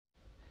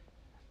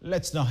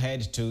Let's now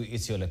head to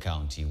Isiolo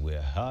County,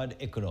 where hard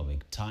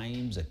economic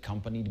times,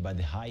 accompanied by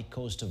the high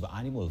cost of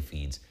animal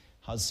feeds,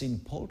 has seen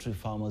poultry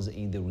farmers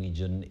in the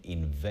region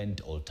invent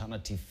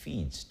alternative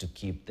feeds to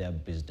keep their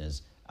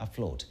business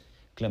afloat.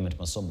 Clement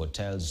Masombo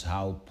tells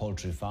how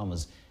poultry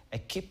farmers are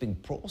keeping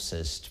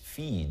processed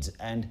feeds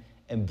and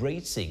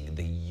embracing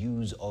the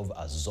use of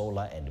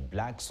azolla and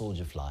black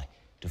soldier fly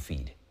to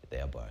feed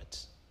their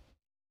birds.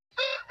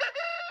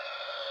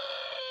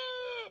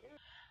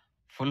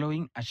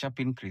 Following a sharp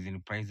increase in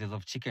prices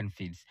of chicken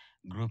feeds,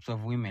 groups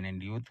of women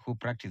and youth who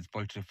practice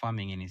poultry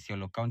farming in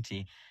Isiolo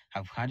County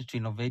have had to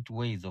innovate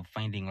ways of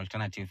finding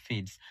alternative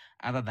feeds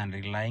other than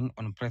relying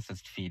on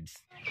processed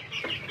feeds.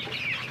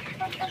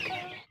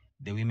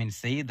 The women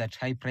say that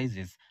high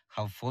prices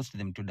have forced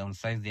them to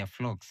downsize their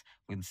flocks,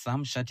 with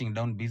some shutting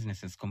down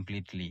businesses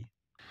completely.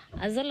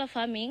 Azolla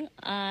farming,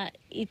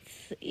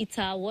 it's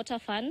a water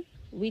fan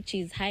which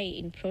is high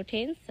in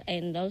proteins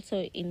and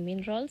also in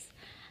minerals.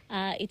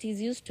 It is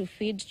used to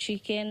feed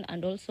chicken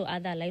and also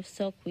other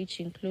livestock, which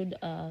include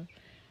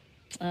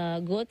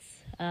goats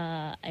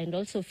and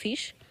also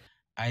fish.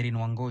 Irene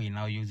Wangoi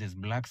now uses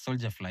black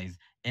soldier flies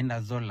and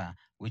azolla,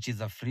 which is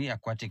a free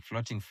aquatic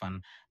floating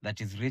fan that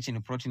is rich in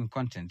protein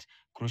content,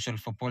 crucial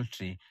for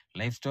poultry,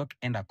 livestock,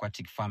 and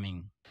aquatic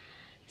farming.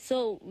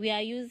 So we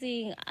are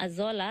using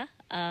azolla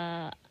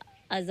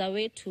as a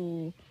way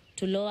to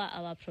lower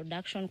our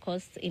production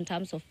costs in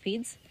terms of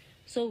feeds.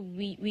 So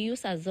we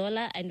use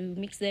azolla and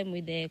we mix them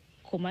with the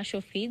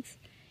commercial feeds.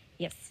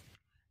 Yes.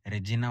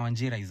 Regina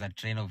Wanjira is a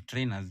trainer of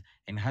trainers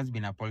and has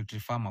been a poultry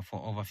farmer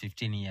for over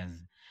 15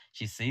 years.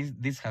 She says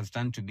this has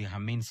turned to be her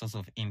main source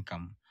of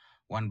income.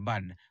 One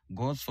bird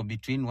goes for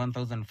between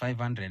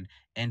 1,500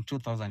 and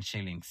 2,000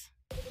 shillings.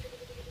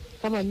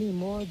 Kama mimi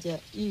moja,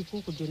 hii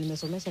kuku ndio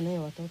nimesomesha naye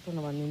watoto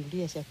na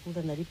wanunulia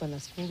chakula na lipa na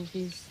school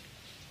fees.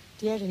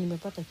 Tayari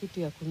nimepata kitu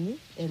ya kuni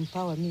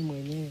empower mimi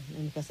mwenyewe na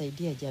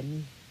nikasaidia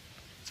jamii.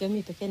 Sio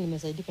mimi pekee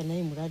nimesaidika na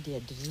hii mradi ya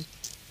drip.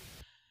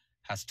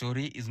 Her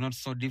story is not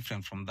so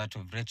different from that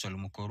of Rachel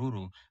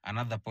Mukoruru,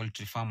 another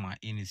poultry farmer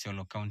in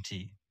Isiolo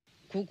County.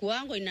 Kuku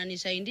wangu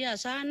inanisaidia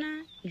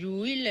sana,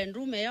 juu ile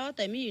ndume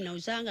yote mimi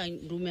inauzanga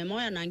ndume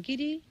moja na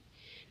ngiri.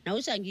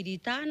 Nauza ngiri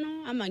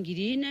 5 ama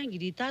ngiri 4,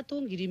 ngiri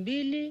 3, ngiri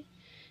 2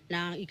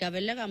 na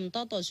ikapeleka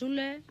mtoto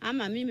shule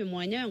ama mimi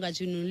mwenyewe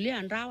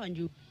ngajinunulia ndawa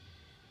juu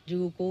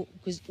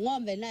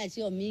ng'ombe naye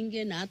sio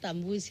mingi na hata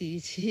mbuzi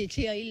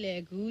sio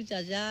ile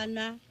kuuza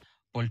sana.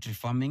 Poultry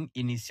farming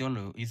in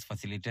Isiolo is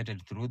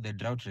facilitated through the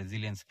Drought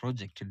Resilience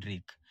Project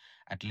 (DRIC).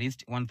 At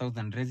least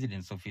 1,000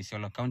 residents of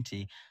Isiolo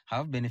County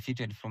have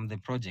benefited from the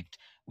project,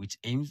 which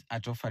aims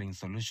at offering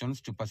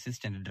solutions to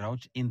persistent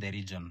drought in the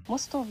region.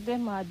 Most of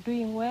them are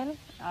doing well,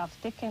 have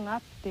taken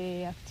up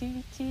the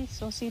activity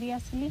so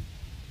seriously,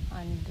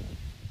 and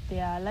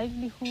their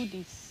livelihood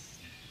is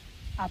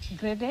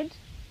upgraded,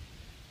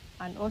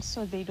 and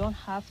also they don't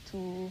have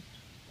to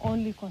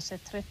only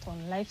concentrate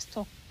on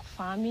livestock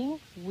farming,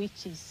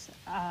 which is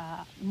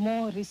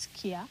more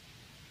riskier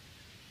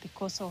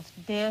because of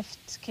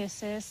theft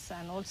cases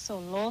and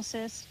also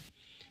losses.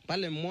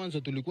 Pale mwanzo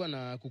tulikuwa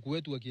na kuku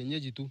wetu wa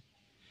kienyeji tu,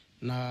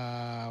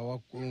 na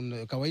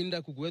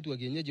kawaida kuku wetu wa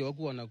kienyeji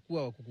wako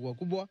wanakuwa kuku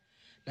wakubwa,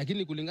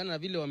 lakini kulingana na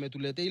vile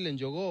wametuletea ile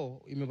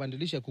njogoo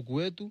imebadilisha kuku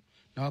wetu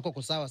na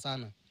wako sawa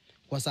sana.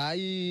 Kwa saa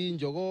hii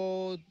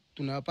njogoo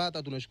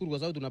tunashukuru kwa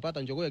sababu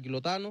tunapata njogoo ya kilo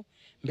 5,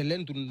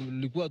 mbeleni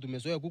tulikuwa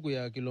tumezoea kuku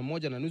ya kilo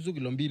 1.5,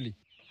 kilo 2.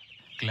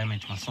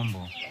 Clement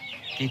Masombo,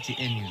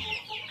 KTN News.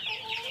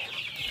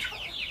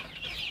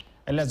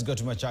 And let's go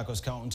to Machakos County.